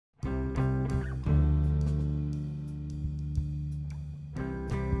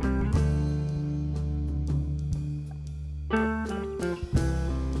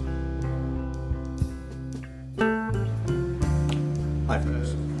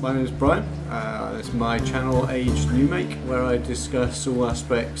My name is Brian. This is my channel Aged New Make, where I discuss all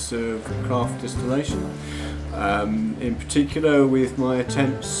aspects of craft distillation, in particular with my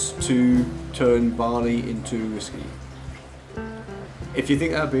attempts to turn barley into whiskey. If you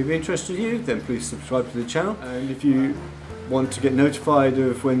think that would be of interest to you, then please subscribe to the channel, and if you want to get notified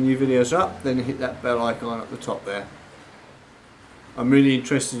of when new videos are up, then hit that bell icon at the top there. I'm really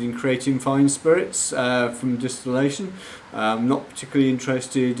interested in creating fine spirits from distillation. I'm not particularly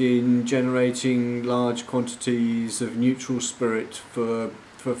interested in generating large quantities of neutral spirit for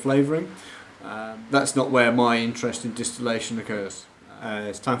flavouring. That's not where my interest in distillation occurs.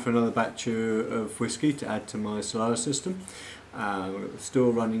 It's time for another batch of whisky to add to my solar system.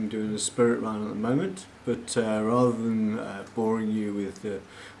 Still running, doing a spirit run at the moment, but rather than boring you with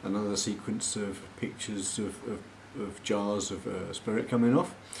another sequence of pictures of jars of spirit coming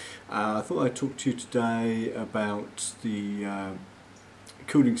off, I thought I'd talk to you today about the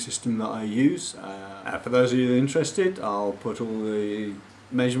cooling system that I use. For those of you that are interested, I'll put all the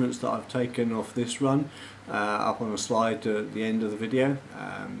measurements that I've taken off this run up on a slide at the end of the video,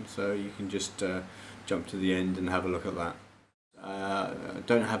 so you can just jump to the end and have a look at that. I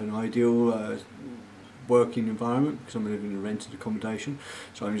don't have an ideal working environment because I'm living in a rented accommodation,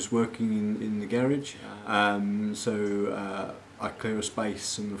 so I'm just working in the garage. So I clear a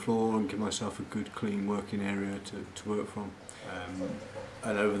space on the floor and give myself a good clean working area to work from.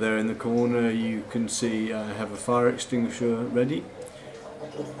 And over there in the corner you can see I have a fire extinguisher ready.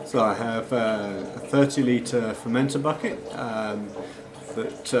 So I have a 30 litre fermenter bucket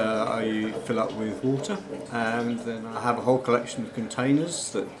that I fill up with water, and then I have a whole collection of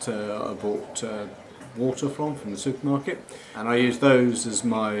containers that I bought water from the supermarket, and I use those as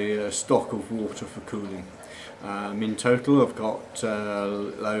my stock of water for cooling. In total I've got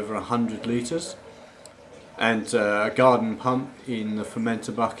over 100 litres, and a garden pump in the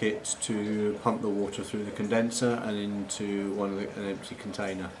fermenter bucket to pump the water through the condenser and into an empty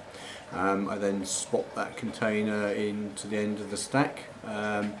container. I then swap that container into the end of the stack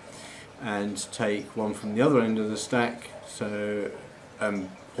and take one from the other end of the stack, so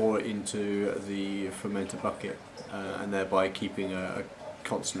pour it into the fermenter bucket, and thereby keeping a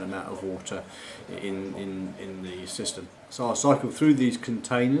constant amount of water in the system. So I'll cycle through these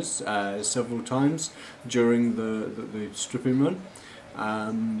containers several times during the stripping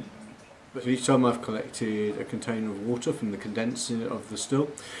run. But each time I've collected a container of water from the condenser of the still,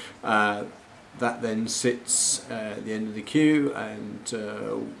 that then sits at the end of the queue and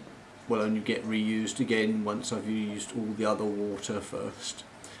will only get reused again once I've used all the other water first.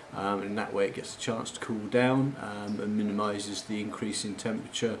 And that way it gets a chance to cool down and minimises the increase in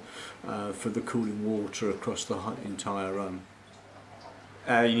temperature for the cooling water across the entire run.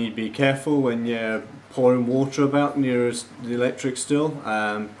 You need to be careful when you're pouring water about near the electric still.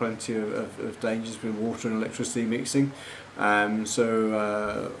 Plenty of dangers with water and electricity mixing.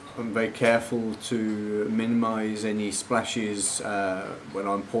 So I'm very careful to minimise any splashes when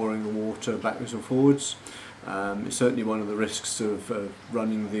I'm pouring the water backwards and forwards. It's certainly one of the risks of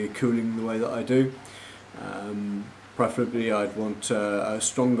running the cooling the way that I do. Preferably I'd want a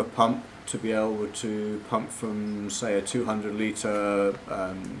stronger pump to be able to pump from, say, a 200 litre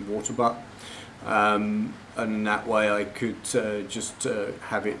water butt, and in that way I could just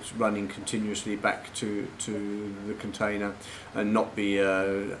have it running continuously back to the container and not be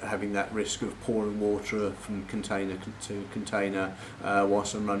having that risk of pouring water from container to container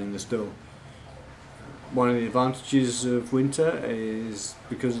whilst I'm running the still. One of the advantages of winter is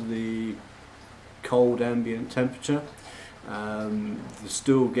because of the cold ambient temperature, the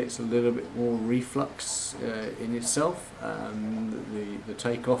still gets a little bit more reflux in itself. The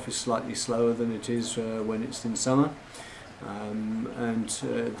takeoff is slightly slower than it is when it's in summer, and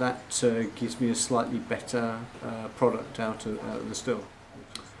that gives me a slightly better product out of the still.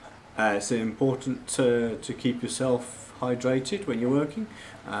 It's important to keep yourself hydrated when you're working.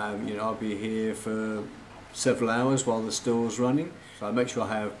 I'll be here for several hours while the still is running, so I make sure I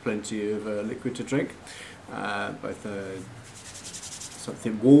have plenty of liquid to drink, both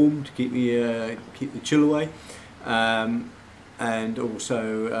something warm to keep the chill away, and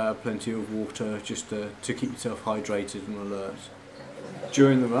also plenty of water just to keep yourself hydrated and alert.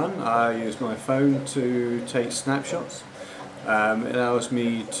 During the run I use my phone to take snapshots. It allows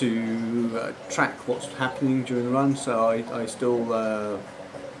me to track what's happening during the run, so I still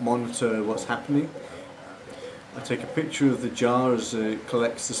monitor what's happening. I take a picture of the jar as it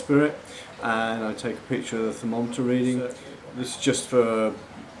collects the spirit, and I take a picture of the thermometer reading. This is just for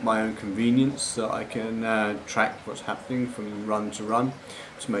my own convenience, so I can track what's happening from run to run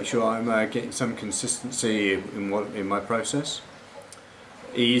to make sure I'm getting some consistency in my process.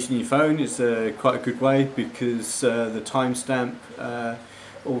 Using your phone is quite a good way, because the timestamp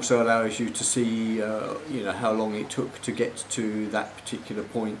also allows you to see how long it took to get to that particular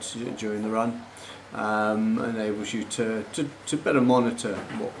point during the run. Enables you to better monitor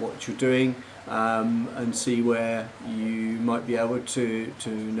what you're doing, and see where you might be able to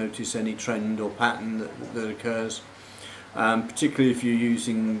notice any trend or pattern that occurs, particularly if you're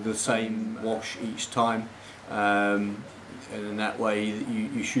using the same wash each time, and in that way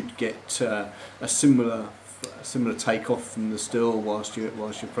you should get a similar takeoff from the still whilst you're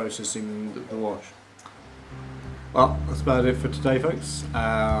processing the wash. Well, that's about it for today, folks.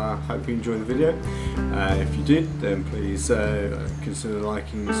 Hope you enjoyed the video. If you did, then please consider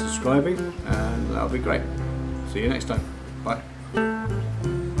liking and subscribing, and that'll be great. See you next time. Bye.